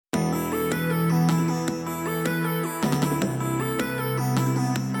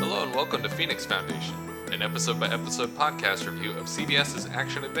Welcome to Phoenix Foundation, an episode-by-episode podcast review of CBS's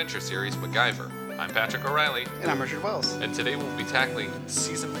action-adventure series MacGyver. I'm Patrick O'Reilly. And I'm Richard Wells. And today we'll be tackling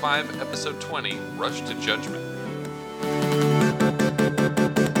Season 5, Episode 20, Rush to Judgment.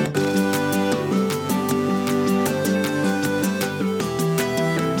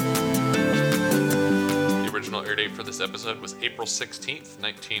 The original air date for this episode was April 16th,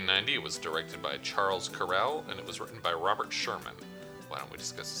 1990. It was directed by Charles Correll, and it was written by Robert Sherman. Why don't we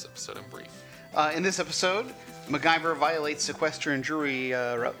discuss this episode in brief? In this episode, MacGyver violates sequester and jury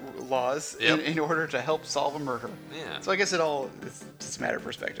laws in order to help solve a murder. Yeah. So I guess it's just a matter of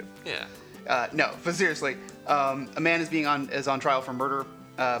perspective. Yeah. No, but seriously, a man is on trial for murder.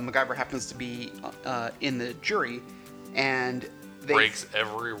 MacGyver happens to be in the jury, and breaks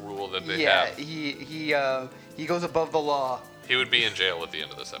every rule that they have. Yeah, he goes above the law. He would be in jail at the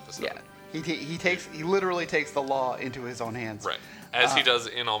end of this episode. Yeah, he literally takes the law into his own hands. Right. As he does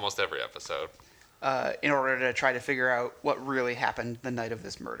in almost every episode. In order to try to figure out what really happened the night of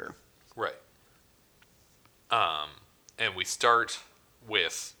this murder. Right. And we start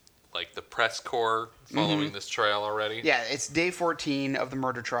with, like, the press corps following this trial already. Yeah, it's day 14 of the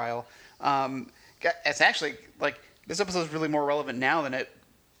murder trial. It's actually, like, this episode is really more relevant now than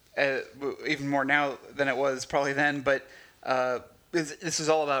even more now than it was probably then, but this is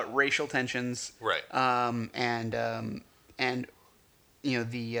all about racial tensions. Right. And you know,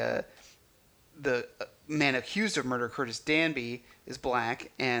 the man accused of murder, Curtis Danby, is black,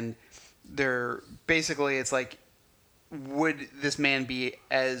 and it's like, would this man be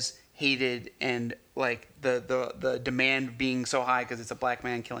as hated and, like, the demand being so high because it's a black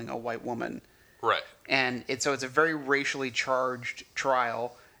man killing a white woman? Right. And it's a very racially charged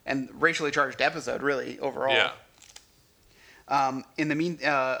trial and racially charged episode, really, overall. Yeah.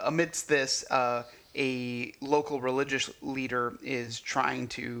 Amidst this, a local religious leader is trying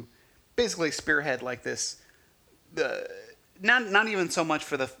to basically spearhead, like, this, not even so much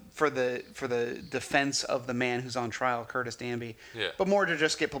for the defense of the man who's on trial, Curtis Danby, but more to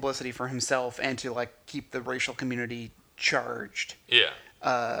just get publicity for himself and to, like, keep the racial community charged. Yeah.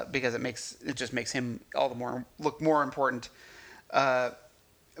 Because it just makes him all the more look more important. But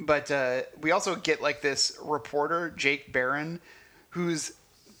we also get, like, this reporter, Jake Barron, who's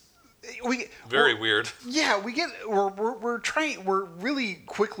very weird. Yeah, we're really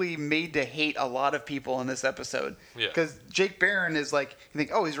quickly made to hate a lot of people in this episode. Yeah. Because Jake Barron is, like, you think,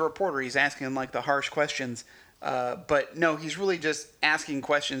 oh, he's a reporter, he's asking him, like, the harsh questions. But no, he's really just asking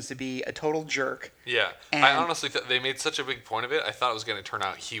questions to be a total jerk. Yeah. I honestly thought they made such a big point of it. I thought it was going to turn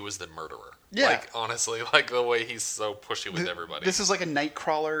out he was the murderer. Yeah. Like, honestly, like, the way he's so pushy with everybody. This is like a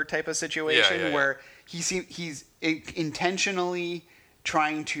Nightcrawler type of situation where he's intentionally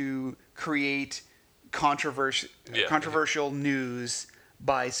trying to create controversial news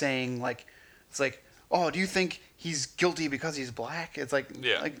by saying, like, it's like, oh, do you think he's guilty because he's black? It's like,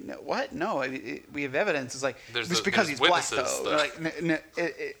 no, what? No, we have evidence. It's like, just because he's black, though.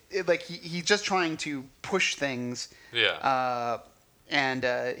 Like, he's just trying to push things. Yeah. And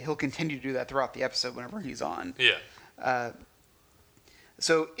he'll continue to do that throughout the episode whenever he's on. Yeah.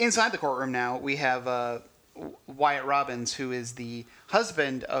 So inside the courtroom now, we have Wyatt Robbins, who is the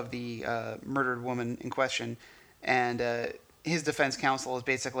husband of the murdered woman in question, and his defense counsel is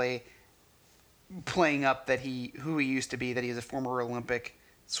basically playing up that who he used to be, that he's a former Olympic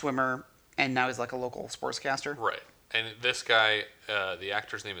swimmer, and now he's like a local sportscaster. Right. And this guy, the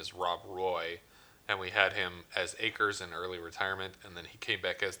actor's name is Rob Roy, and we had him as Akers in early retirement, and then he came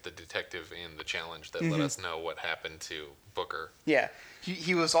back as the detective in The Challenge that let us know what happened to Booker. Yeah.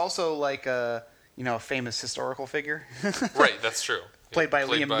 He was also, like, a famous historical figure. Right, that's true. Played by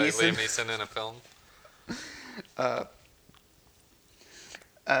Liam Neeson. Liam Neeson in a film.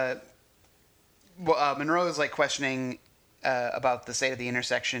 Monroe is, like, questioning about the state of the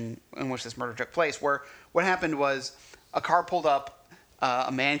intersection in which this murder took place, where what happened was a car pulled up,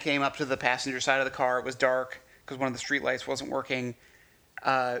 a man came up to the passenger side of the car. It was dark because one of the street lights wasn't working.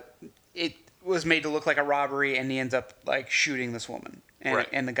 It was made to look like a robbery, and he ends up, like, shooting this woman,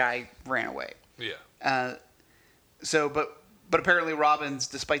 and the guy ran away. Yeah. But apparently Robbins,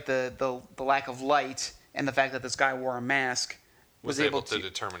 despite the lack of light and the fact that this guy wore a mask, was able to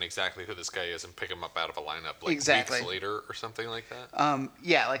determine exactly who this guy is and pick him up out of a lineup, like, weeks later or something like that.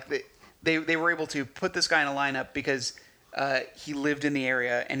 Yeah, like they were able to put this guy in a lineup because he lived in the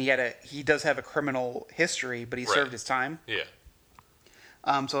area, and he does have a criminal history, but he served his time. Yeah.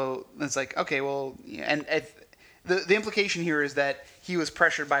 So it's like, okay, well, and the implication here is that he was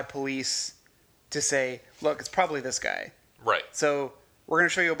pressured by police to say, look, it's probably this guy. Right. So we're going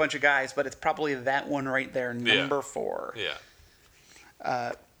to show you a bunch of guys, but it's probably that one right there, number 4. Yeah.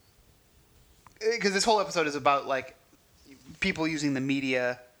 because this whole episode is about like people using the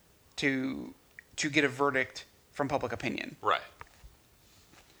media to get a verdict from public opinion. Right.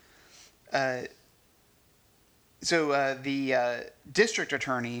 So the district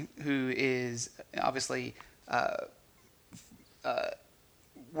attorney, who is obviously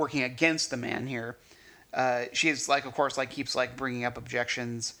working against the man here, she is like, of course, like keeps like bringing up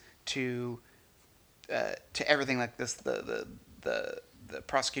objections to everything like this. The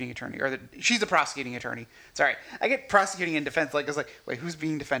prosecuting attorney, or she's the prosecuting attorney. Sorry, I get prosecuting and defense. Like, it's like, wait, who's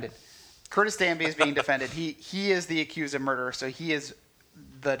being defended? Curtis Danby is being defended. He is the accused of murder, so he is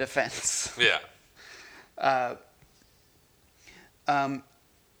the defense. Yeah.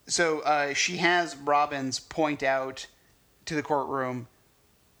 So she has Robbins point out to the courtroom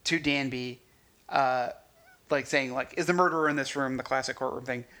to Danby, like saying, like, is the murderer in this room? The classic courtroom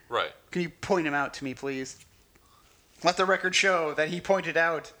thing. Right. Can you point him out to me, please? Let the record show that he pointed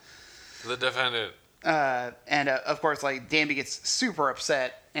out the defendant. And of course, like, Danby gets super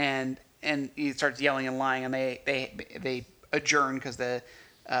upset and he starts yelling and lying, and they adjourn because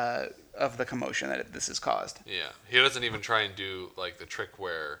of the commotion that this has caused. Yeah, he doesn't even try and do like the trick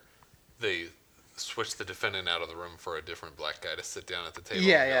where they switch the defendant out of the room for a different black guy to sit down at the table.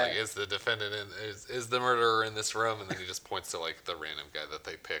 Yeah. Like, is the defendant is the murderer in this room? And then he just points to like the random guy that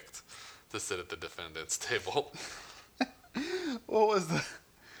they picked to sit at the defendant's table. What was it?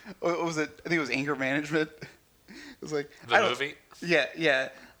 I think it was anger management. It was like the movie. Yeah.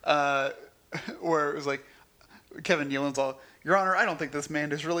 Where it was like Kevin Nealon's all, Your Honor, I don't think this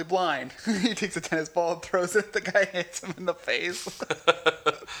man is really blind. He takes a tennis ball and throws it. The guy hits him in the face.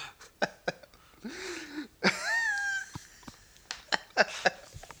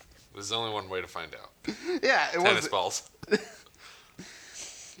 There's only one way to find out. Yeah, it was tennis balls.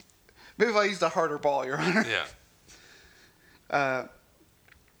 Maybe if I used a harder ball, Your Honor. Yeah. That'd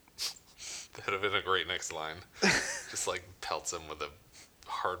have been a great next line. Just like pelts him with a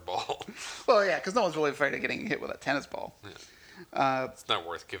hard ball. Well, yeah, because no one's really afraid of getting hit with a tennis ball. Yeah. It's not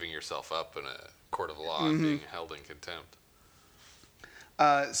worth giving yourself up in a court of law and being held in contempt.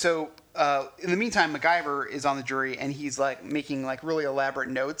 So in the meantime, MacGyver is on the jury, and he's like making like really elaborate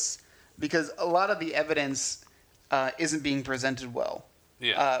notes because a lot of the evidence isn't being presented well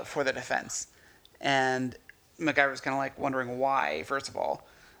for the defense, and MacGyver's kind of like wondering why, first of all.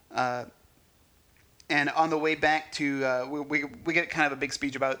 And on the way back to, we get kind of a big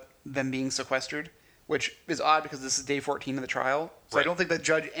speech about them being sequestered, which is odd because this is day 14 of the trial. So right. I don't think the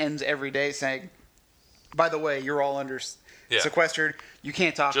judge ends every day saying, by the way, you're all under sequestered. You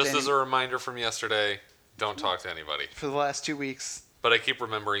can't talk to anyone. Just as a reminder from yesterday, don't talk to anybody. For the last 2 weeks. But I keep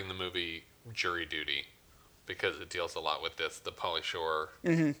remembering the movie Jury Duty because it deals a lot with this, the Pauly Shore,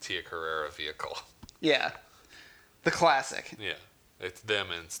 Tia Carrera vehicle. Yeah. The classic. Yeah. It's them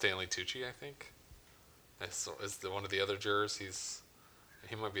and Stanley Tucci, I think. Is one of the other jurors.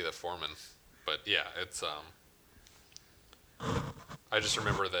 He might be the foreman. But yeah, it's I just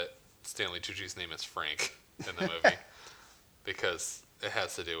remember that Stanley Tucci's name is Frank in the movie because it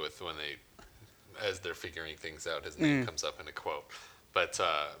has to do with when as they're figuring things out, his name comes up in a quote. But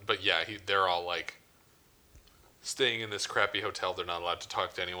yeah, they're all like staying in this crappy hotel. They're not allowed to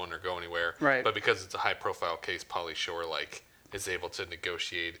talk to anyone or go anywhere. Right. But because it's a high profile case, Pauly Shore is able to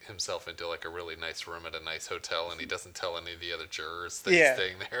negotiate himself into like a really nice room at a nice hotel, and he doesn't tell any of the other jurors that he's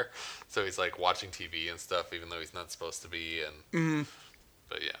staying there. So he's like watching TV and stuff, even though he's not supposed to be. And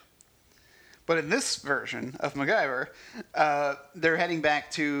but yeah. But in this version of MacGyver, they're heading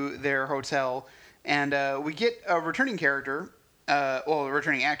back to their hotel, and we get a returning character, a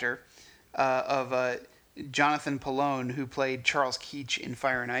returning actor of Jonathan Pallone, who played Charles Keach in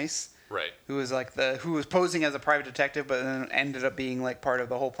Fire and Ice. Right. Who was who was posing as a private detective, but then ended up being like part of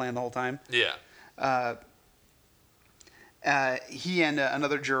the whole plan the whole time. Yeah. He and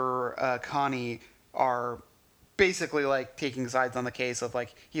another juror, Connie, are basically like taking sides on the case of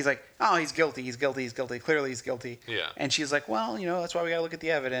like, he's like, oh, he's guilty, clearly he's guilty. Yeah. And she's like, well, that's why we gotta look at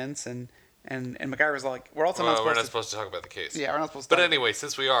the evidence, and MacGyver's like, we're also not supposed to talk about the case. Yeah, we're not supposed to. But anyway,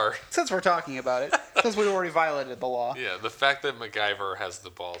 since we're talking about it, since we already violated the law. Yeah, the fact that MacGyver has the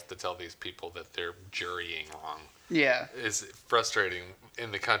balls to tell these people that they're jurying wrong. Yeah. Is frustrating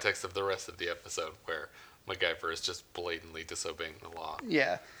in the context of the rest of the episode where MacGyver is just blatantly disobeying the law.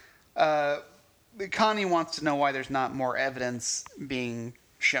 Yeah. Connie wants to know why there's not more evidence being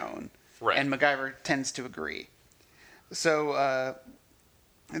shown. Right. And MacGyver tends to agree. So,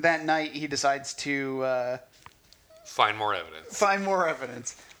 that night he decides to find more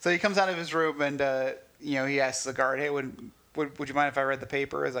evidence. So he comes out of his room and he asks the guard, "Hey, would you mind if I read the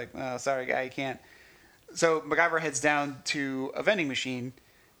paper?" He's like, "Oh, sorry, guy, you can't." So MacGyver heads down to a vending machine,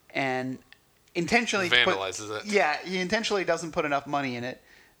 and intentionally vandalizes it. Yeah, he intentionally doesn't put enough money in it,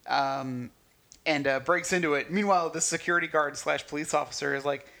 and breaks into it. Meanwhile, the security guard / police officer is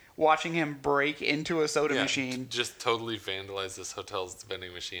like watching him break into a soda machine. Just totally vandalize this hotel's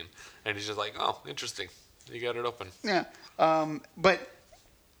vending machine, and he's just like, "Oh, interesting. You got it open." Yeah,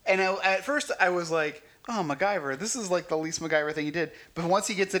 at first I was like, "Oh, MacGyver, this is like the least MacGyver thing he did." But once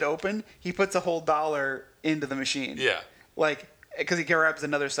he gets it open, he puts a whole $1 into the machine. Yeah. Like, because he grabs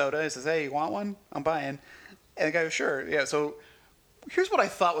another soda. He says, "Hey, you want one? I'm buying." And the guy goes, "Sure." Yeah. So here's what I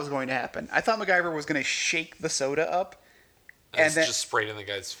thought was going to happen. I thought MacGyver was going to shake the soda up, and then just sprayed in the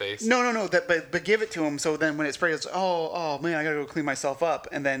guy's face. No. But give it to him. So then when it sprays, oh man, I gotta go clean myself up,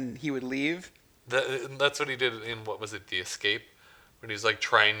 and then he would leave. That's what he did in, what was it, The Escape, when he was like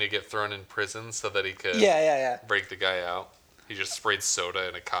trying to get thrown in prison so that he could break the guy out. He just sprayed soda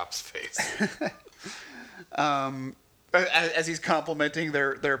in a cop's face. As he's complimenting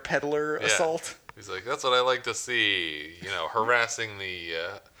their peddler assault. He's like, "That's what I like to see, harassing the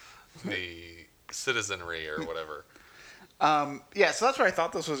citizenry or whatever." So that's where I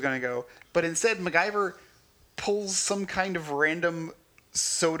thought this was going to go. But instead, MacGyver pulls some kind of random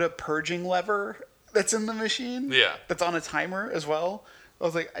soda purging lever that's in the machine. Yeah. That's on a timer as well. I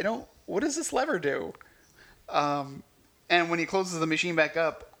was like, what does this lever do? And when he closes the machine back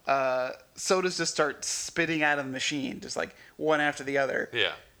up, sodas just start spitting out of the machine, just like one after the other.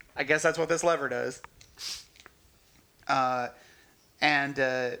 Yeah. I guess that's what this lever does.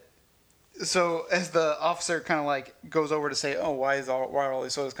 So as the officer kind of like goes over to say, "Oh, why are all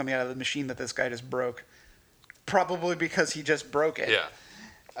these sodas coming out of the machine that this guy just broke?" Probably because he just broke it.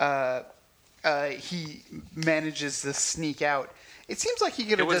 Yeah. He manages to sneak out. It seems like he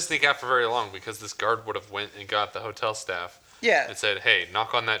could have wouldn't sneak out for very long because this guard would have went and got the hotel staff. Yeah. And said, "Hey,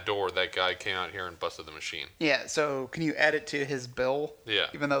 knock on that door. That guy came out here and busted the machine." Yeah. So can you add it to his bill? Yeah.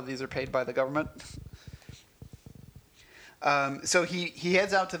 Even though these are paid by the government. So he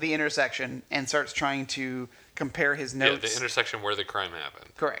heads out to the intersection and starts trying to compare his notes. Yeah, the intersection where the crime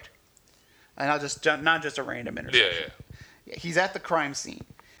happened. Correct. And not just a random intersection. Yeah. He's at the crime scene.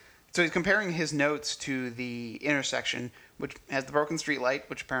 So he's comparing his notes to the intersection, which has the broken street light,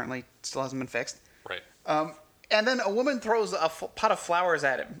 which apparently still hasn't been fixed. Right. And then a woman throws a pot of flowers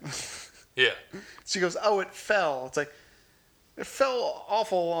at him. Yeah. She goes, "Oh, it fell." It's like, it fell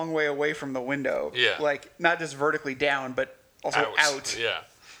awful long way away from the window. Yeah. Like, not just vertically down, but also out. Yeah.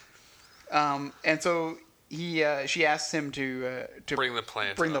 And so she asks him to bring the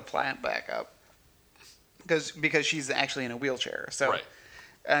plant the plant back up. Because she's actually in a wheelchair. So, right.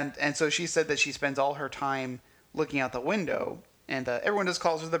 And so she said that she spends all her time looking out the window, and everyone just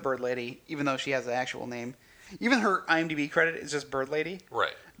calls her the Bird Lady, even though she has an actual name. Even her IMDb credit is just Bird Lady.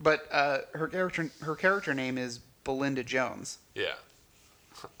 Right. But her character name is Belinda Jones. Yeah.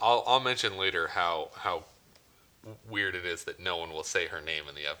 I'll mention later how weird it is that no one will say her name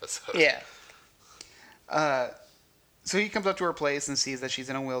in the episode. Yeah. So he comes up to her place and sees that she's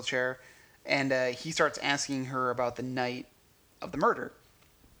in a wheelchair, and he starts asking her about the night of the murder.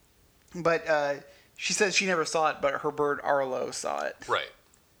 But she says she never saw it, but her bird Arlo saw it. Right.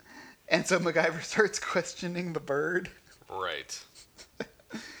 And so MacGyver starts questioning the bird. Right.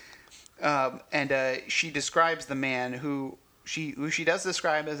 And she describes the man who she does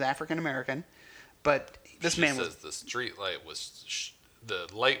describe as African American, but this man says the street light was the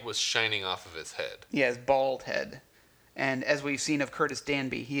light was shining off of his head. Yeah, his bald head. And as we've seen of Curtis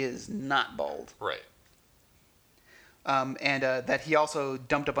Danby, he is not bald. Right. And that he also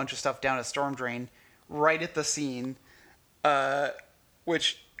dumped a bunch of stuff down a storm drain right at the scene,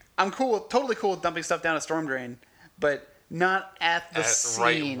 which I'm totally cool with dumping stuff down a storm drain, but not at the scene.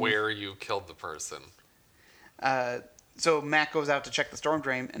 Right where you killed the person. So Mac goes out to check the storm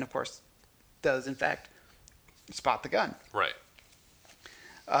drain, and of course, does in fact spot the gun. Right.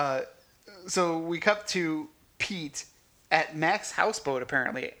 So we cut to Pete at Mac's houseboat,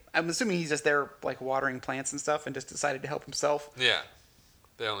 apparently. I'm assuming he's just there, like, watering plants and stuff, and just decided to help himself. Yeah.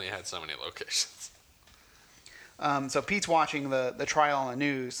 They only had so many locations. So Pete's watching the trial on the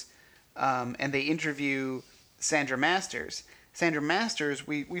news, and they interview Sandra Masters. Sandra Masters,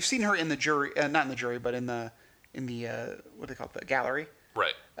 we've seen her in the jury, not in the jury, but in the what do they call it, the gallery.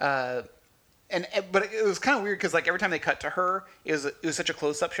 Right. But it was kind of weird because, like, every time they cut to her, it was such a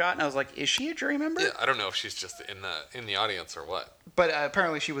close-up shot, and I was like, is she a jury member? Yeah, I don't know if she's just in the audience or what. But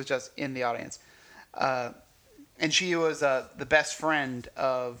apparently she was just in the audience. And she was the best friend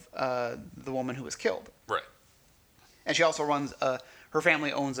of the woman who was killed. Right. And she also runs her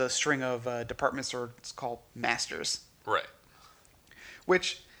family owns a string of department stores called Masters. Right.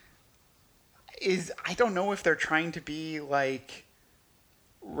 Which is, I don't know if they're trying to be, like,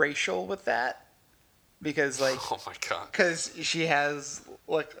 racial with that. because like Oh my god. because she has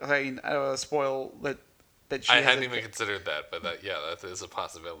like I mean I don't want to spoil that she I has hadn't a- even considered that, but that is a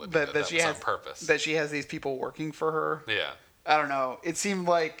possibility. that That she was has on purpose. that she has these people working for her. Yeah. I don't know. It seemed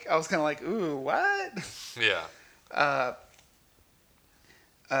like I was kind of like, ooh, what? Yeah.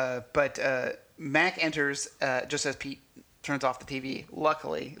 But Mac enters just as Pete turns off the TV.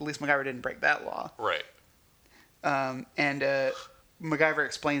 Luckily, at least MacGyver didn't break that law. Right. And MacGyver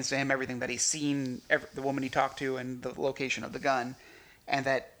explains to him everything that he's seen, the woman he talked to, and the location of the gun, and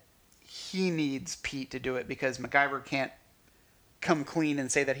that he needs Pete to do it because MacGyver can't come clean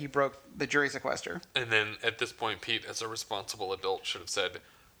and say that he broke the jury sequester. And then at this point, Pete, as a responsible adult, should have said,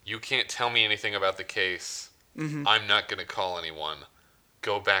 "You can't tell me anything about the case. Mm-hmm. I'm not going to call anyone.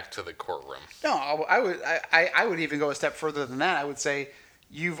 Go back to the courtroom." No, I would even go a step further than that. I would say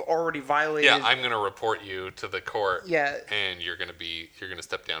you've already violated. Yeah, I'm going to report you to the court. Yeah. And you're going to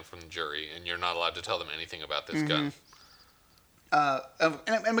step down from the jury, and you're not allowed to tell them anything about this Mm-hmm. gun.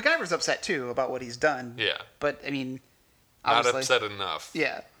 And MacGyver's upset too about what he's done. Yeah. But I mean, Not obviously, upset enough.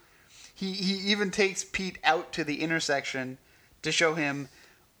 Yeah. He even takes Pete out to the intersection to show him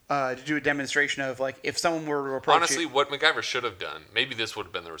to do a demonstration of like if someone were to approach Honestly, you. what MacGyver should have done, maybe this would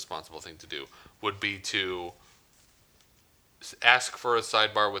have been the responsible thing to do, would be to ask for a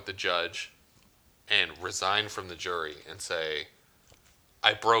sidebar with the judge and resign from the jury and say,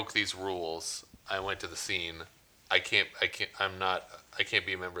 "I broke these rules. I went to the scene. I can't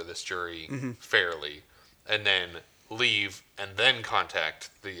be a member of this jury Mm-hmm. fairly," and then leave and then contact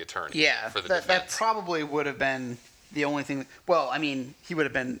the attorney Yeah, for the that defense. probably would have been the only thing. Well, I mean, he would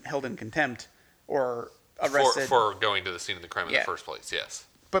have been held in contempt or arrested. for going to the scene of the crime in Yeah. the first place. Yes.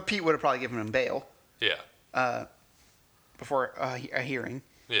 But Pete would have probably given him bail Yeah. before a hearing.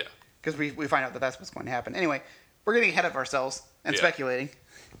 Yeah. Because we find out that that's what's going to happen. Anyway, we're getting ahead of ourselves and Yeah. speculating.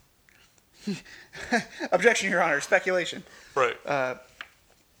 Objection, Your Honor. Speculation. Right. Because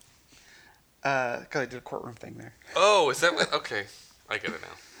I did a courtroom thing there. Oh, is that what? Okay. I get it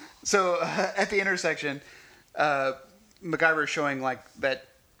now. So at the intersection, MacGyver is showing like that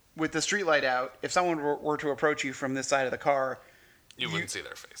with the street light out, if someone were to approach you from this side of the car, You wouldn't see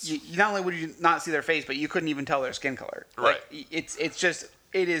their face. you not only would you not see their face, but you couldn't even tell their skin color. Right.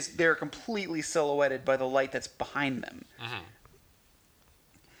 Like, they're completely silhouetted by the light that's behind them. Mm-hmm.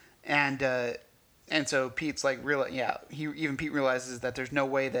 And so Pete's like, Pete realizes that there's no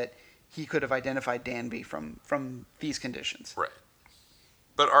way that he could have identified Danby from these conditions. Right.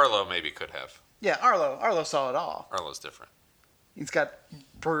 But Arlo maybe could have. Yeah, Arlo saw it all. Arlo's different. He's got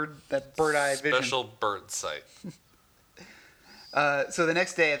bird eye vision. Special bird sight. So the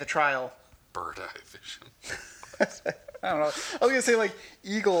next day at the trial, Bird eye vision. I don't know. I was gonna say like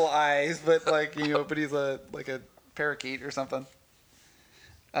eagle eyes, but like but he's like a parakeet or something.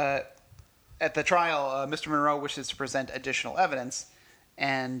 At the trial, Mr. Monroe wishes to present additional evidence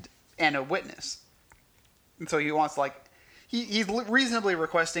and a witness, and so he wants he's reasonably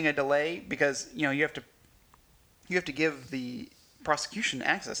requesting a delay because you have to give the prosecution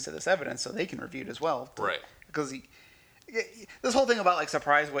access to this evidence so they can review it as well. Right. Because this whole thing about like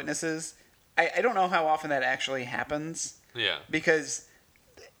surprise witnesses, I don't know how often that actually happens. Yeah. Because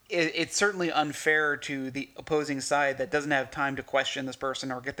it's certainly unfair to the opposing side that doesn't have time to question this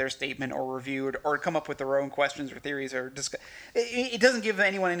person or get their statement or reviewed or come up with their own questions or theories or discuss. It doesn't give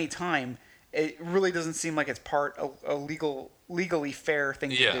anyone any time. It really doesn't seem like it's a legally fair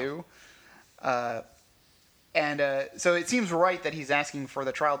thing to do. So it seems right that he's asking for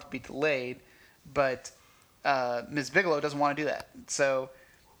the trial to be delayed, but Ms. Bigelow doesn't want to do that. So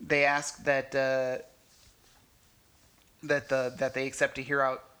they ask that they accept to hear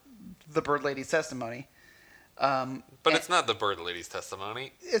out the bird lady's testimony. But it's not the bird lady's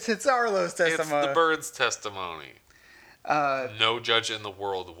testimony. It's Arlo's testimony. It's the bird's testimony. No judge in the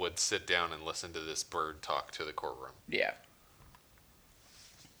world would sit down and listen to this bird talk to the courtroom. Yeah.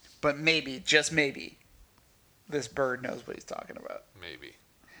 But maybe, just maybe, this bird knows what he's talking about. Maybe.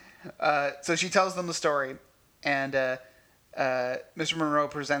 So she tells them the story, and Mr. Monroe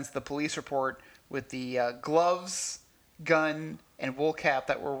presents the police report with the gloves, gun, and wool cap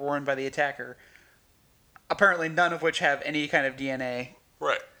that were worn by the attacker. Apparently none of which have any kind of DNA.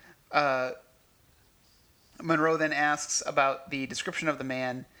 Right. Monroe then asks about the description of the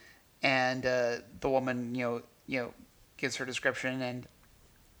man, and the woman, gives her description and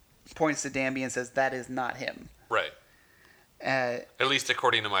points to Danby and says, "That is not him." Right. At least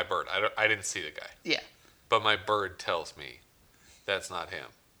according to my bird. I didn't see the guy. Yeah. But my bird tells me that's not him.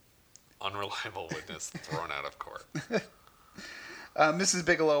 Unreliable witness thrown out of court. Mrs.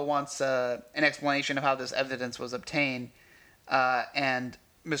 Bigelow wants an explanation of how this evidence was obtained, and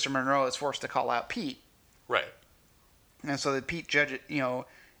Mr. Monroe is forced to call out Pete And so the Pete judge,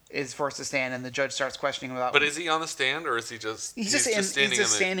 is forced to stand, and the judge starts questioning about. But is he on the stand, or is he just? He's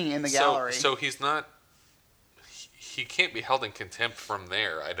just standing in the gallery. So he's not. He can't be held in contempt from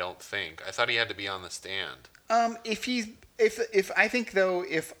there. I don't think. I thought he had to be on the stand. If I think though,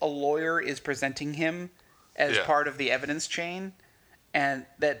 if a lawyer is presenting him as part of the evidence chain, and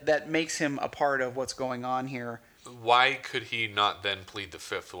that makes him a part of what's going on here. Why could he not then plead the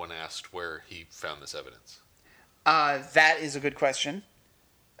fifth when asked where he found this evidence? That is a good question.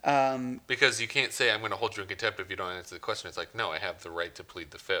 Because you can't say, I'm going to hold you in contempt if you don't answer the question. It's like, no, I have the right to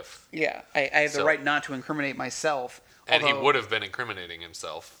plead the fifth. Yeah, I have the right not to incriminate myself. And he would have been incriminating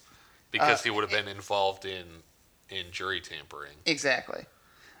himself because he would have been involved in jury tampering. Exactly.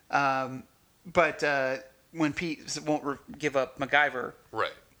 But when Pete won't give up MacGyver...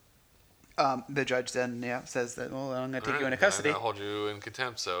 Right. The judge then says that, well, I'm going to take you into custody. I'm going to hold you in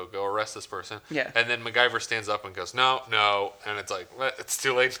contempt, so go arrest this person. Yeah. And then MacGyver stands up and goes, no. And it's like, well, it's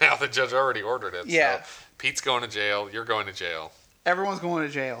too late now. The judge already ordered it. Yeah. So Pete's going to jail. You're going to jail. Everyone's going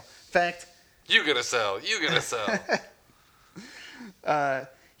to jail. In fact... You get a cell. You get a cell.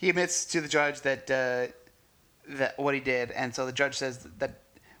 He admits to the judge that what he did. And so the judge says that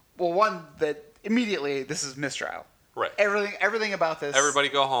immediately this is mistrial. Right. Everything about this... Everybody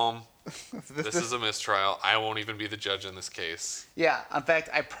go home. This is a mistrial. I won't even be the judge in this case. Yeah. In fact,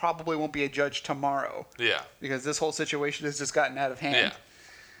 I probably won't be a judge tomorrow. Yeah. Because this whole situation has just gotten out of hand.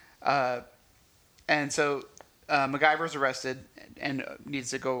 Yeah. And so MacGyver's arrested and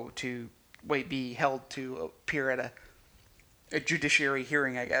needs to be held to appear at a judiciary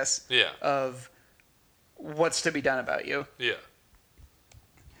hearing, I guess. Yeah. Of what's to be done about you. Yeah.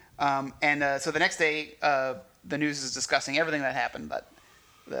 So the next day, the news is discussing everything that happened, but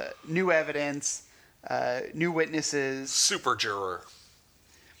the new evidence, new witnesses. Super juror.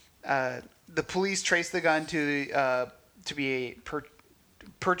 The police trace the gun to be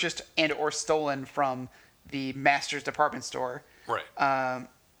purchased and or stolen from the Masters department store. Right.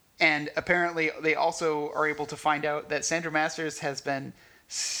 And apparently they also are able to find out that Sandra Masters has been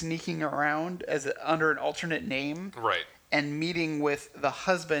sneaking around under an alternate name. Right. And meeting with the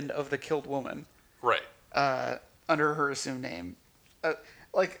husband of the killed woman. Right. Under her assumed name.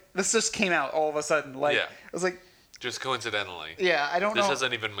 This just came out all of a sudden. Yeah. It was like... Just coincidentally. Yeah, I don't know... This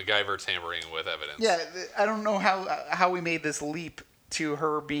isn't even MacGyver tampering with evidence. Yeah, I don't know how we made this leap to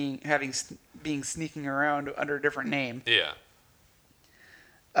her being sneaking around under a different name. Yeah.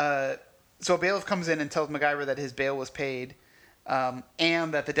 So a bailiff comes in and tells MacGyver that his bail was paid, and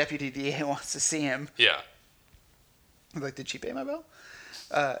that the deputy DA wants to see him. Yeah. Like, did she pay my bill?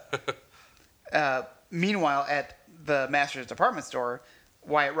 Meanwhile, at the Masters department store,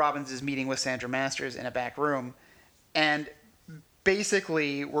 Wyatt Robbins is meeting with Sandra Masters in a back room. And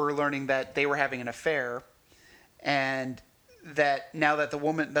basically, we're learning that they were having an affair. And that now that the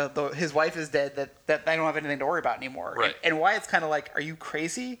woman, his wife is dead, that they don't have anything to worry about anymore. Right. And Wyatt's kind of like, are you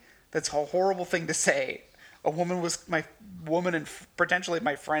crazy? That's a horrible thing to say. My woman and potentially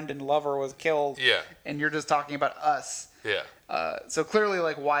my friend and lover was killed. Yeah. And you're just talking about us. Yeah. So clearly,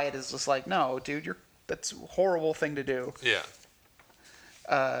 like, Wyatt is just like, no, dude, that's a horrible thing to do. Yeah.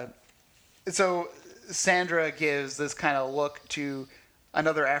 So Sandra gives this kind of look to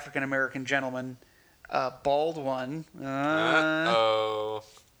another African American gentleman, bald one. Uh-oh.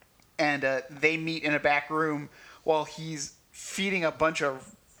 And they meet in a back room while he's feeding a bunch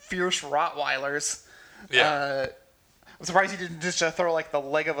of fierce Rottweilers. Yeah. I'm surprised he didn't just throw like the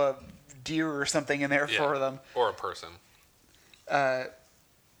leg of a deer or something in there for them. Or a person. And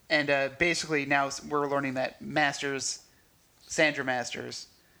basically now we're learning that Sandra Masters,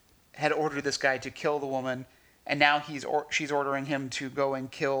 had ordered this guy to kill the woman, and now she's ordering him to go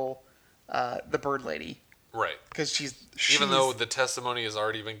and kill the bird lady. Right. Because she's even though the testimony has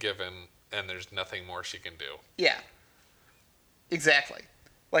already been given and there's nothing more she can do. Yeah. Exactly.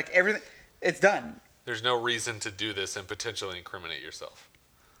 Like everything, it's done. There's no reason to do this and potentially incriminate yourself.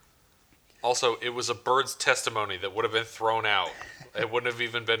 Also, it was a bird's testimony that would have been thrown out. It wouldn't have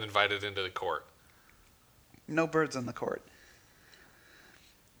even been invited into the court. No birds in the court.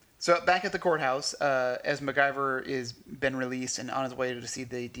 So back at the courthouse, as MacGyver is been released and on his way to see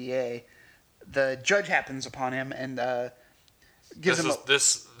the DA, the judge happens upon him and gives him.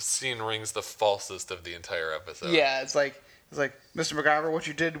 This scene rings the falsest of the entire episode. Yeah, it's like, Mr. MacGyver, what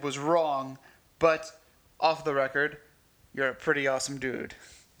you did was wrong, but off the record, you're a pretty awesome dude.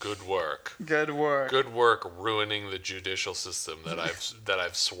 Good work. Good work. Good work ruining the judicial system that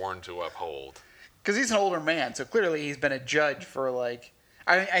I've sworn to uphold. Because he's an older man, so clearly he's been a judge for like.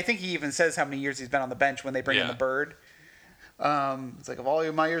 I think he even says how many years he's been on the bench when they bring in the bird. It's like, of all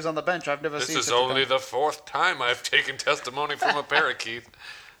my years on the bench, I've never This seen is such a only bench. the 4th time I've taken testimony from a parakeet.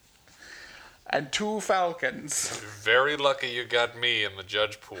 And 2 falcons. Very lucky you got me in the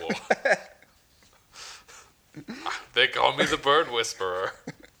judge pool. They call me the bird whisperer.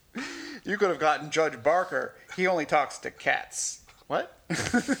 You could have gotten Judge Barker. He only talks to cats. What?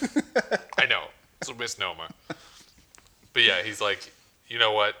 I know. It's a misnomer. But yeah, he's like, you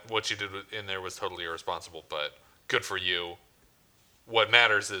know what you did in there was totally irresponsible, but good for you. What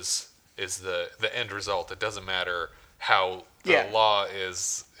matters is the end result. It doesn't matter how the law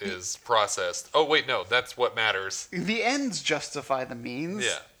is processed. Oh wait, no, that's what matters. The ends justify the means.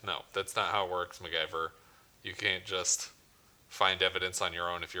 Yeah, no, that's not how it works, MacGyver. You can't just find evidence on your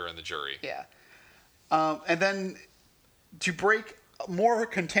own if you're in the jury. Yeah. And then to break more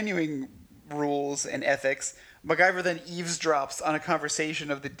continuing rules and ethics, MacGyver then eavesdrops on a conversation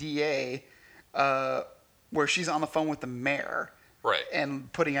of the DA where she's on the phone with the mayor. Right.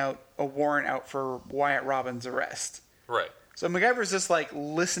 And putting out a warrant out for Wyatt Robin's arrest. Right. So MacGyver's just like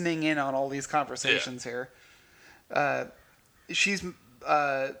listening in on all these conversations here. She's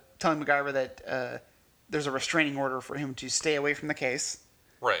telling MacGyver that there's a restraining order for him to stay away from the case.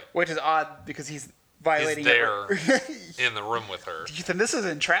 Right. Which is odd because he's violating He's there in the room with her. Ethan, this is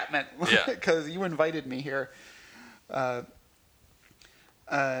entrapment. Yeah. Because you invited me here.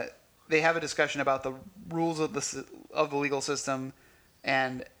 They have a discussion about the rules of the legal system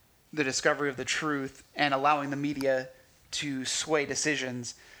and the discovery of the truth and allowing the media to sway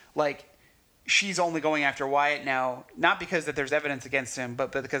decisions. Like, she's only going after Wyatt now, not because that there's evidence against him,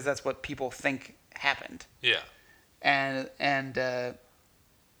 but because that's what people think happened. Yeah. And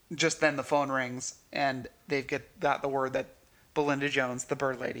just then the phone rings, and they've got the word that Belinda Jones, the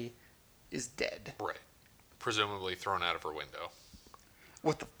bird lady, is dead. Right. Presumably thrown out of her window.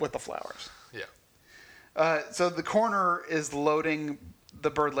 With the flowers. Yeah. So the coroner is loading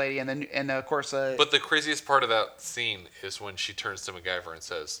the bird lady, and of course. But the craziest part of that scene is when she turns to MacGyver and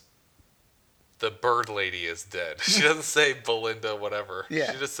says, "The bird lady is dead." She doesn't say Belinda, whatever.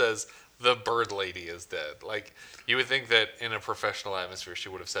 Yeah. She just says, "The bird lady is dead." Like, you would think that in a professional atmosphere, she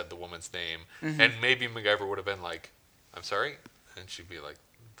would have said the woman's name, and maybe MacGyver would have been like, "I'm sorry," and she'd be like,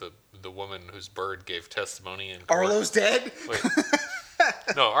 "The woman whose bird gave testimony in court." Arlo's dead. Wait.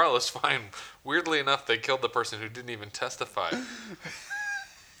 No, Arlo's fine. Weirdly enough, they killed the person who didn't even testify.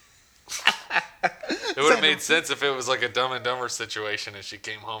 It would have made sense if it was like a Dumb and Dumber situation and she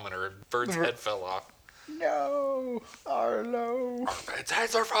came home and her bird's head fell off. No, Arlo. Its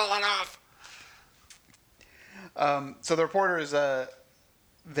heads are falling off. So the reporter is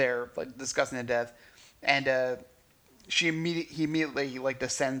there, like, discussing the death, and he immediately like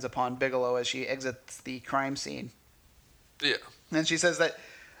descends upon Bigelow as she exits the crime scene. Yeah. And she says that,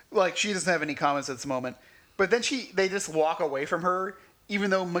 like, she doesn't have any comments at this moment. But then they just walk away from her, even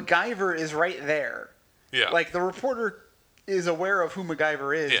though MacGyver is right there. Yeah. Like, the reporter is aware of who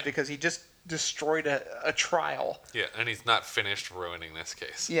MacGyver is because he just destroyed a trial. Yeah, and he's not finished ruining this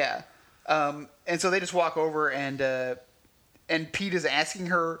case. Yeah. And so they just walk over, and Pete is asking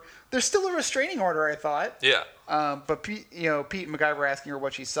her. There's still a restraining order, I thought. Yeah. But Pete and MacGyver are asking her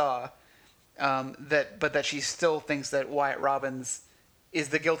what she saw. That she still thinks that Wyatt Robbins is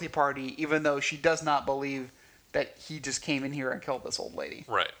the guilty party, even though she does not believe that he just came in here and killed this old lady.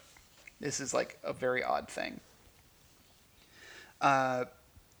 Right. This is like a very odd thing.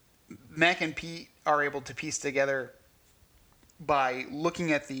 Mac and Pete are able to piece together by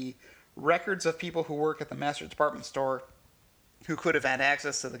looking at the records of people who work at the Master Department Store who could have had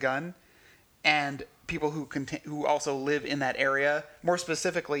access to the gun, and people who also live in that area, more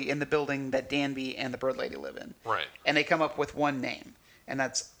specifically in the building that Danby and the Bird Lady live in. Right. And they come up with one name, and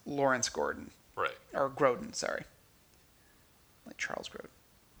that's Lawrence Gordon. Right. Or Grodin, sorry. Like Charles Grodin.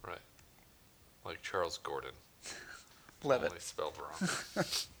 Right. Like Charles Gordon. Levitt. Only spelled wrong.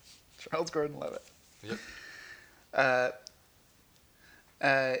 Charles Gordon Levitt. Yep.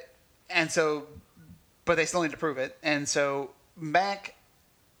 And so, but they still need to prove it. And so Mac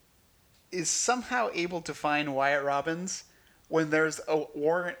is somehow able to find Wyatt Robbins when there's a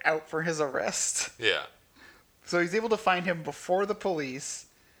warrant out for his arrest. Yeah. So he's able to find him before the police,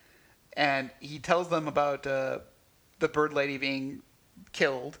 and he tells them about the bird lady being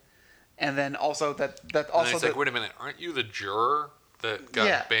killed, and then also that also And he's like, wait a minute, aren't you the juror that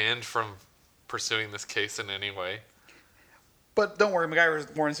got banned from pursuing this case in any way? But don't worry,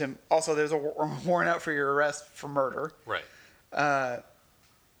 MacGyver warns him. Also, there's a warrant out for your arrest for murder. Right.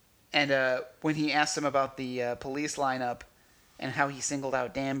 And when he asks him about the police lineup and how he singled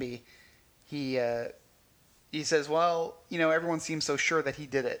out Danby, he says, well, everyone seems so sure that he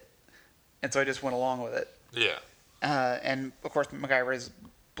did it. And so I just went along with it. Yeah. And of course, MacGyver is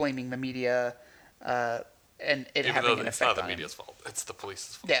blaming the media, and it Even having though an it's effect not the on him. media's fault, it's the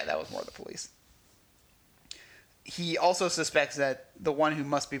police's fault. Yeah, that was more the police. He also suspects that the one who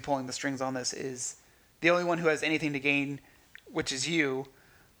must be pulling the strings on this is the only one who has anything to gain, which is you,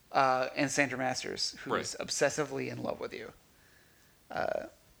 and Sandra Masters, who's Right. obsessively in love with you.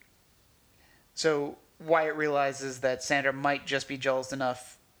 So Wyatt realizes that Sandra might just be jealous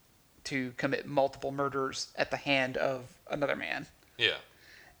enough to commit multiple murders at the hand of another man. Yeah.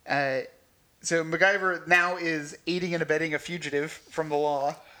 So MacGyver now is aiding and abetting a fugitive from the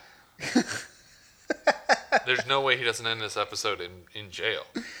law. There's no way he doesn't end this episode in jail.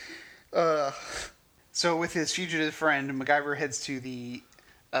 So with his fugitive friend, MacGyver heads to the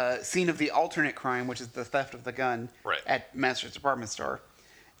scene of the alternate crime, which is the theft of the gun, Right. at Masters Department Store.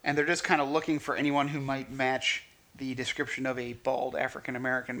 And they're just kind of looking for anyone who might match the description of a bald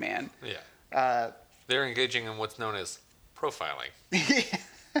African-American man. Yeah. They're engaging in what's known as profiling.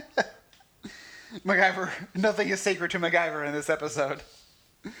 MacGyver, nothing is sacred to MacGyver in this episode.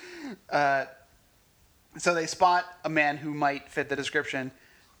 So they spot a man who might fit the description,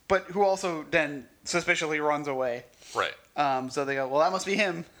 but who also then suspiciously runs away. Right. So they go, well, that must be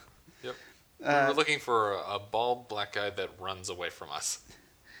him. Yep. We're looking for a bald black guy that runs away from us.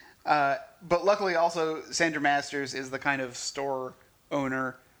 But luckily, also, Sandra Masters is the kind of store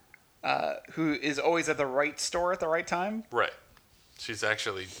owner who is always at the right store at the right time. Right. She's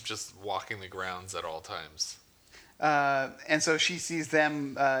actually just walking the grounds at all times. And so she sees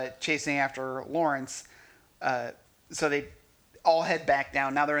them chasing after Lawrence. So they all head back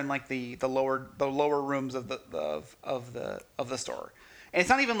down. Now they're in like the lower rooms of the store. And it's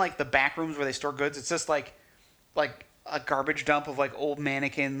not even like the back rooms where they store goods. It's just like a garbage dump of like old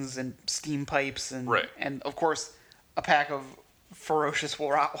mannequins and steam pipes and Right. and of course a pack of ferocious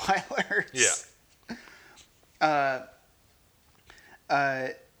Rottweilers. Yeah.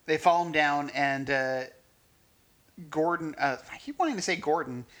 They follow him down, and Gordon. I keep wanting to say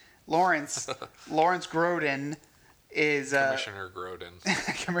Gordon. Lawrence Grodin is Commissioner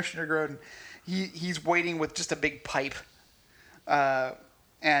Grodin. Commissioner Grodin. He's waiting with just a big pipe, and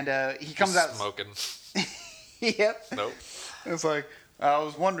he comes out smoking. Yep. Nope. It's like, I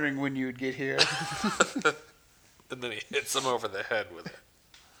was wondering when you'd get here. And then he hits him over the head with it.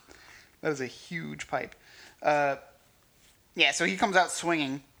 That is a huge pipe. Yeah, so he comes out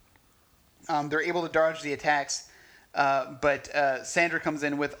swinging. They're able to dodge the attacks, but Sandra comes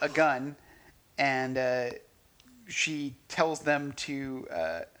in with a gun, and she tells them to...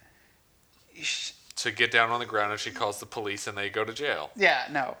 To get down on the ground, and she calls the police, and they go to jail. Yeah,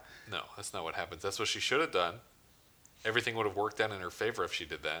 no. No, that's not what happens. That's what she should have done. Everything would have worked out in her favor if she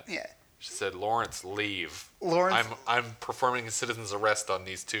did that. Yeah. She said, "Lawrence, leave. Lawrence, I'm performing a citizen's arrest on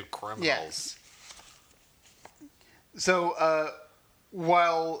these two criminals." So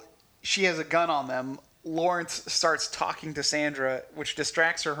while she has a gun on them, Lawrence starts talking to Sandra, which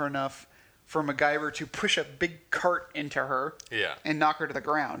distracts her enough for MacGyver to push a big cart into her Yeah. and knock her to the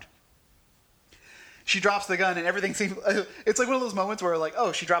ground. She drops the gun, and everything seems... It's like one of those moments where, like,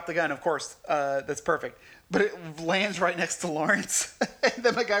 oh, she dropped the gun, of course. That's perfect. But it lands right next to Lawrence. And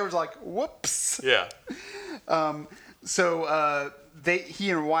then MacGyver's like, whoops. Yeah. So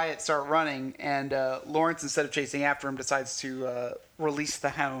he and Wyatt start running, and Lawrence, instead of chasing after him, decides to release the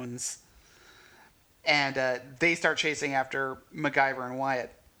hounds. And they start chasing after MacGyver and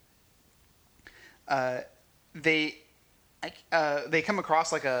Wyatt. They come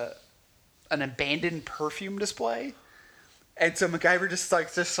across like an abandoned perfume display, and so MacGyver just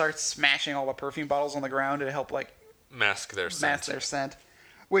starts smashing all the perfume bottles on the ground to help like Mask their scent.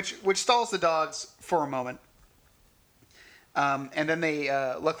 which stalls the dogs for a moment. And then they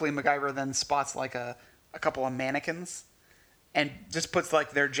luckily MacGyver then spots like a couple of mannequins, and just puts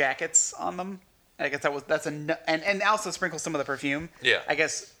like their jackets on them. I guess and also sprinkles some of the perfume. Yeah. I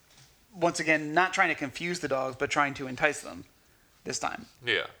guess once again not trying to confuse the dogs, but trying to entice them this time.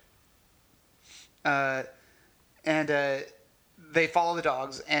 Yeah. And they follow the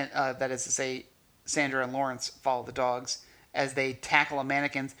dogs, and that is to say, Sandra and Lawrence follow the dogs as they tackle the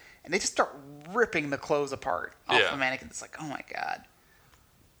mannequins, and they just start ripping the clothes apart off the mannequins. It's like, oh my god.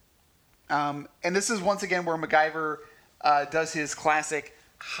 And this is once again where MacGyver does his classic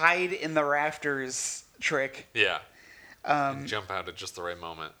hide in the rafters trick. Yeah. And jump out at just the right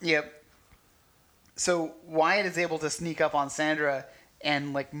moment. Yep. So Wyatt is able to sneak up on Sandra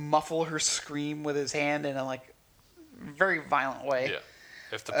and like muffle her scream with his hand in a like very violent way. Yeah.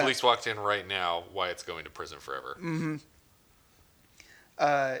 If the police walked in right now, Wyatt's going to prison forever. Mm-hmm.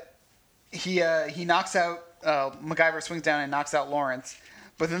 He knocks out MacGyver swings down and knocks out Lawrence,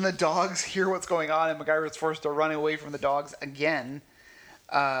 But then the dogs hear what's going on, and MacGyver's forced to run away from the dogs again.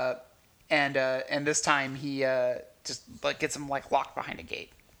 And this time he just like gets him like locked behind a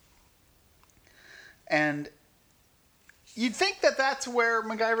gate. And you'd think that that's where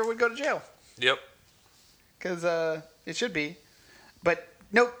MacGyver would go to jail. Yep. Because it should be. But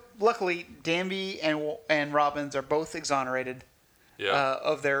nope. Luckily, Danby and Robbins are both exonerated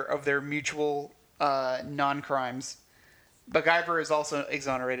of their mutual non-crimes. MacGyver is also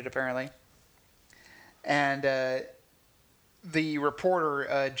exonerated, apparently. And the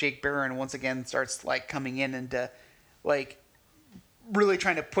reporter, Jake Barron, once again starts like coming in and like really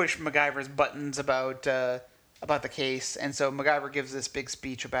trying to push MacGyver's buttons about the case. And so MacGyver gives this big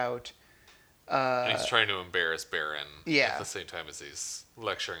speech about. He's trying to embarrass Barron Yeah. at the same time as he's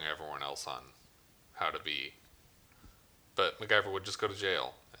lecturing everyone else on how to be. But MacGyver would just go to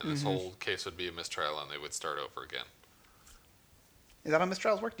jail, and this whole case would be a mistrial, and they would start over again. Is that how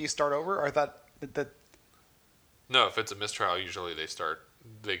mistrials work? Do you start over? Or I thought that. No, if it's a mistrial, usually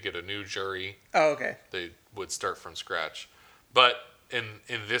they get a new jury. Oh, okay. They would start from scratch. But in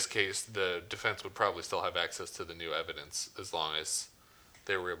this case, the defense would probably still have access to the new evidence as long as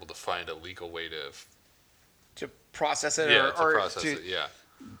they were able to find a legal way To process it to or process to it, yeah.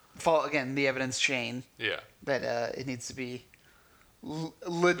 follow, again, the evidence chain. Yeah. That it needs to be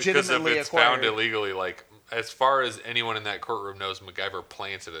legitimately Because if it's acquired. found illegally, like, as far as anyone in that courtroom knows, MacGyver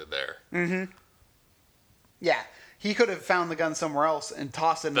planted it there. Mm-hmm. Yeah. He could have found the gun somewhere else and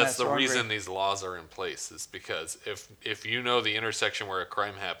tossed it in That's that the storm reason drain. these laws are in place, is because if you know the intersection where a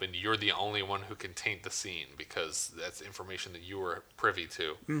crime happened, you're the only one who can taint the scene, because that's information that you were privy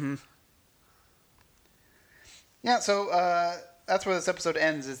to. Mm-hmm. Yeah, so that's where this episode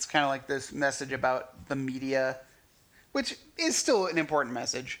ends. It's kind of like this message about the media, which is still an important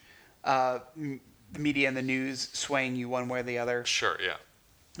message. The media and the news swaying you one way or the other. Sure, yeah.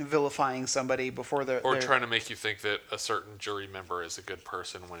 Vilifying somebody before they're... Or trying to make you think that a certain jury member is a good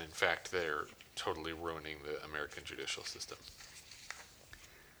person when in fact they're totally ruining the American judicial system.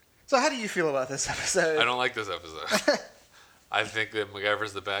 So how do you feel about this episode? I don't like this episode. I think that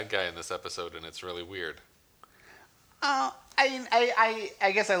MacGyver's the bad guy in this episode, and it's really weird. I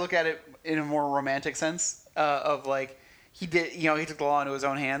guess I look at it in a more romantic sense of like he took the law into his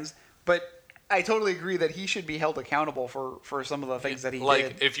own hands, but I totally agree that he should be held accountable for some of the things that he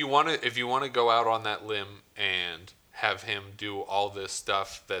did. If you want to go out on that limb and have him do all this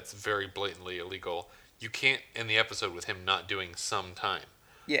stuff that's very blatantly illegal, you can't end the episode with him not doing some time.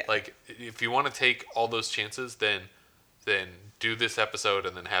 Yeah. Like, if you want to take all those chances, then do this episode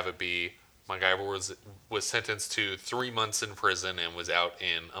and then have it be MacGyver was sentenced to 3 months in prison and was out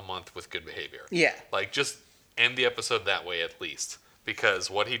in a month with good behavior. Yeah. Like, just end the episode that way at least. Because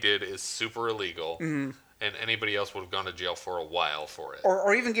what he did is super illegal, and anybody else would have gone to jail for a while for it.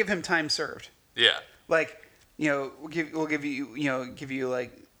 Or even give him time served. Yeah. Like, we'll give you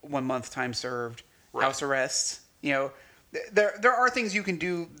like 1 month time served, Right. house arrest. There are things you can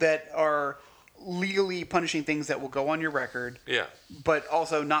do that are legally punishing things that will go on your record. Yeah. But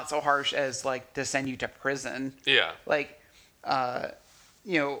also not so harsh as like to send you to prison. Yeah. Like, I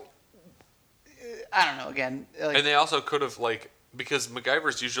don't know. Again, like, And they also could have, because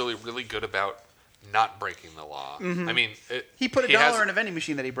MacGyver's usually really good about not breaking the law. I mean, he put a dollar in a vending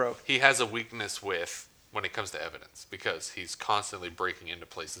machine that he broke. He has a weakness when it comes to evidence, because he's constantly breaking into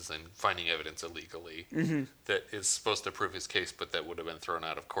places and finding evidence illegally that is supposed to prove his case, but that would have been thrown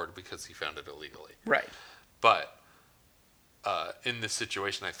out of court because he found it illegally. Right. But in this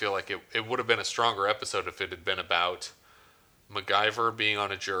situation, I feel like it would have been a stronger episode if it had been about MacGyver being on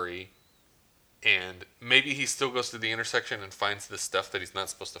a jury, and maybe he still goes to the intersection and finds this stuff that he's not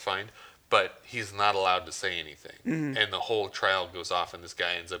supposed to find, but he's not allowed to say anything. And the whole trial goes off, and this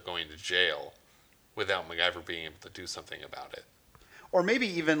guy ends up going to jail without MacGyver being able to do something about it. Or maybe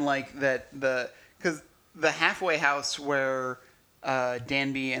even like because the halfway house where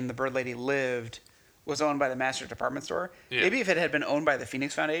Danby and the Bird Lady lived was owned by the Master Department Store. Yeah. Maybe if it had been owned by the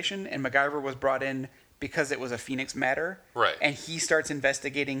Phoenix Foundation and MacGyver was brought in because it was a Phoenix matter, Right. and he starts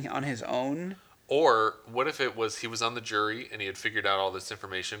investigating on his own. Or what if it was he was on the jury and he had figured out all this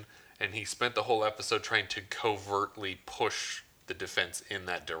information, and he spent the whole episode trying to covertly push the defense in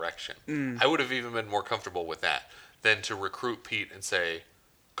that direction. I would have even been more comfortable with that than to recruit Pete and say,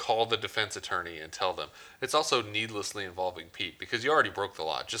 call the defense attorney and tell them. It's also needlessly involving Pete, because you already broke the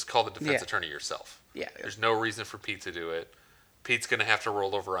law. Just call the defense attorney yourself. Yeah. There's no reason for Pete to do it. Pete's going to have to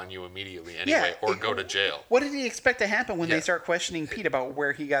roll over on you immediately anyway, or go to jail. What did he expect to happen when they start questioning Pete about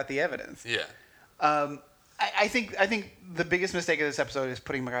where he got the evidence? Yeah. I think the biggest mistake of this episode is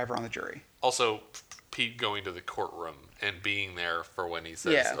putting MacGyver on the jury. Also, Pete going to the courtroom and being there for when he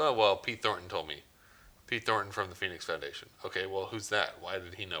says, Yeah. "Oh well, Pete Thornton told me." Pete Thornton from the Phoenix Foundation. Okay, well, who's that? Why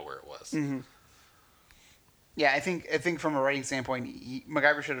did he know where it was? Yeah, I think from a writing standpoint,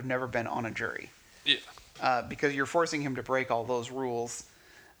 MacGyver should have never been on a jury. Yeah. Because you're forcing him to break all those rules,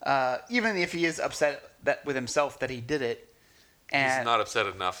 even if he is upset with himself that he did it. And He's not upset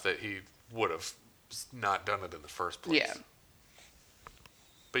enough that he would have not done it in the first place. Yeah.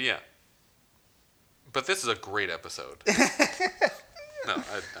 But yeah. But this is a great episode. No,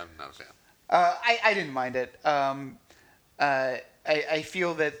 I'm not a fan. I didn't mind it. I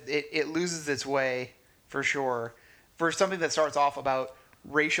feel that it loses its way for sure for something that starts off about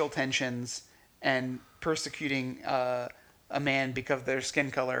racial tensions and persecuting a man because of their skin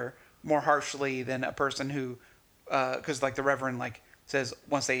color more harshly than a person who, because like the Reverend like says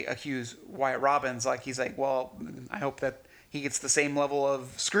once they accuse Wyatt Robbins, like he's like, well, I hope that he gets the same level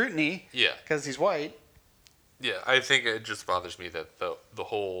of scrutiny. Yeah. Because he's white. Yeah, I think it just bothers me that the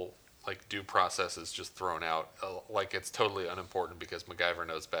whole like due process is just thrown out, like it's totally unimportant because MacGyver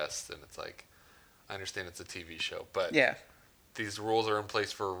knows best, and it's like, I understand it's a TV show, but Yeah. these rules are in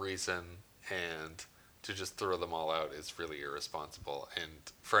place for a reason, and to just throw them all out is really irresponsible. And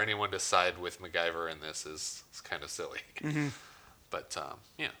for anyone to side with MacGyver in this is kind of silly. But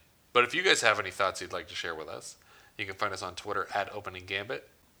yeah. But if you guys have any thoughts you'd like to share with us, you can find us on Twitter at Opening Gambit.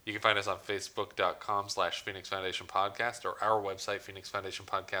 You can find us on Facebook.com/Phoenix Foundation Podcast or our website,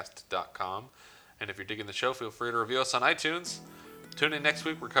 PhoenixFoundationPodcast.com. And if you're digging the show, feel free to review us on iTunes. Tune in next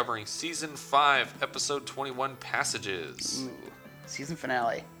week. We're covering Season 5, Episode 21, Passages. Ooh. Season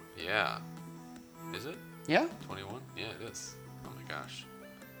finale. Yeah. Is it? Yeah. 21? Yeah, it is. Oh my gosh.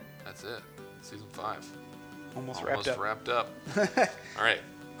 That's it. Season 5. Almost Almost wrapped up. All right.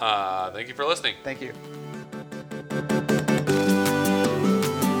 Thank you for listening. Thank you.